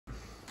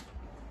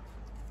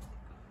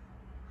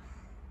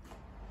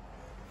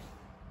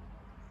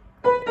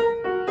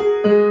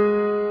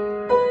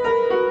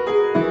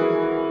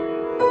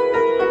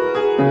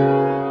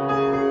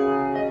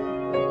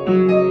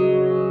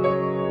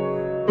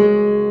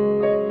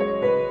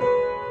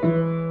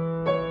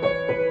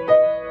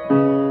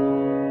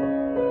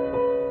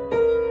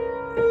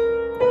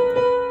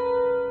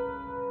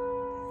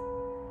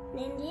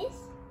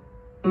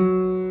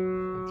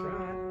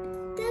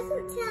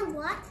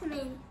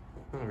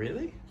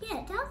really? Yeah,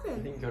 it I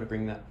doesn't. think you got to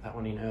bring that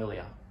one in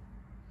earlier.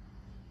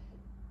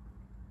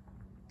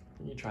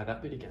 Can you try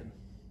that bit again?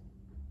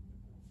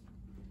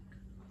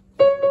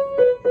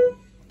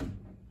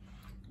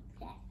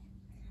 Okay.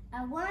 A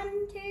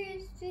 1,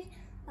 2, 3.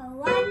 A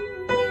 1,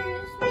 2,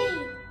 3.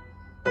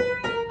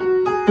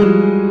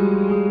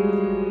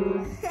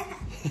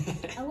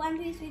 A 1,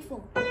 2, 3,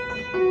 4.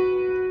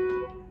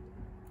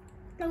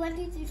 A 1,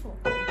 2, 3, 4.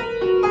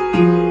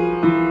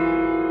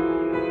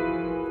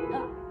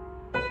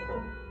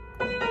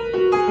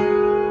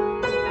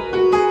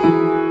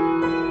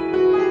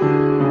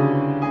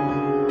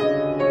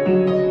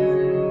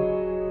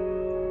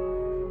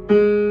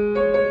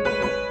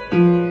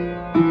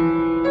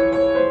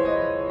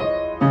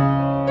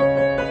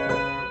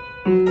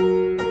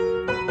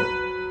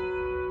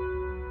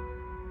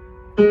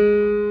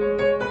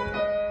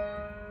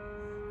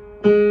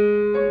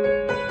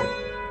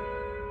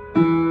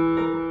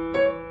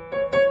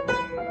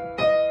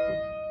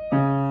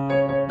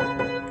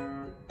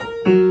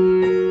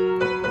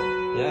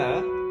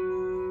 Yeah.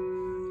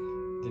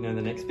 Do you know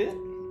the next bit?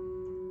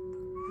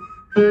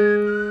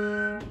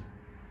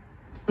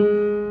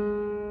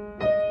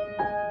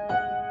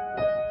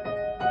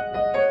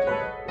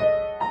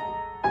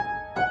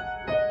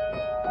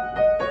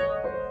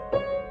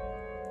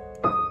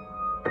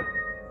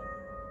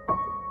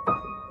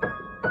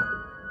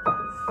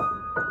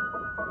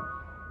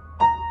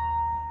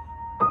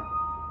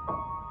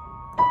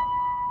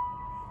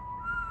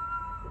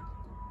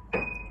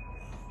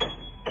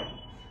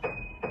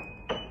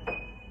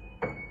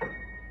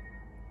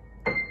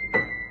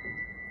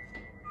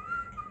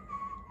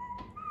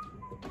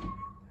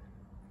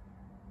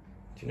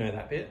 Do you know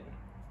that bit?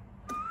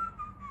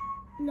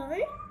 No?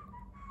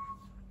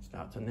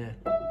 Starts on there.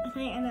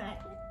 Okay, I know.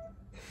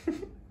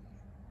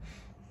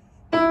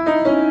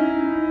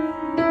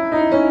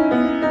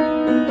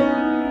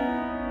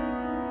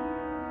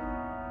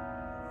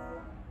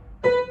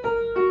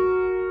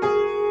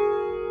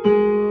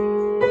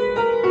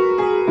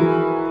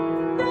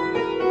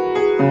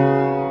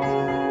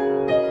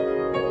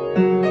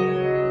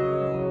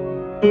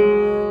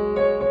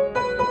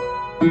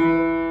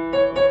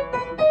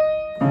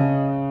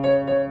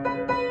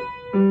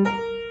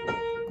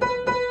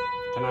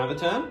 Can I have a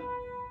turn?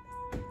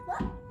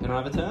 What? Can I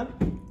have a turn?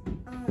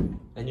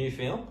 A new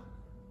film?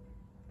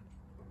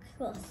 Of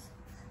course.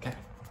 Okay.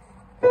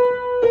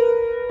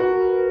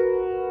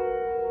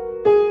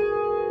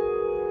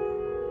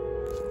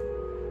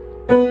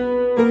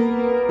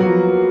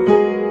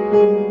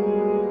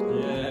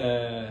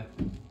 Yeah.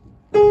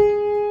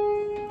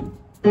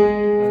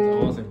 That's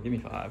awesome. Give me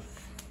 5.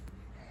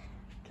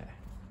 Okay.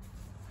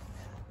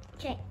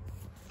 Okay.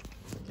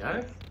 There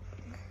we go.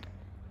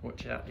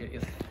 Watch out,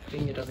 your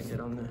finger doesn't get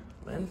on the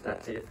lens.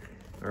 That's it.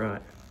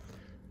 Alright.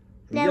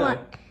 Now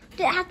what? Does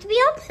it have to be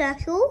on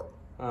circle?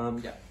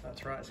 Yeah,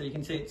 that's right. So you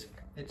can see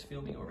it's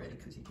filming already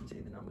because you can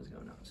see the numbers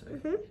going up. So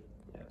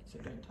yeah, so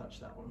don't touch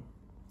that one.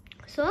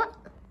 So what?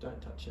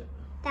 Don't touch it.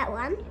 That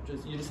one? Yeah,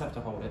 you just have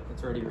to hold it.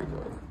 It's already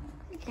recording.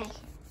 Okay.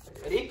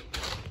 Ready?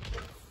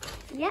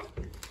 Yep.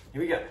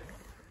 Here we go.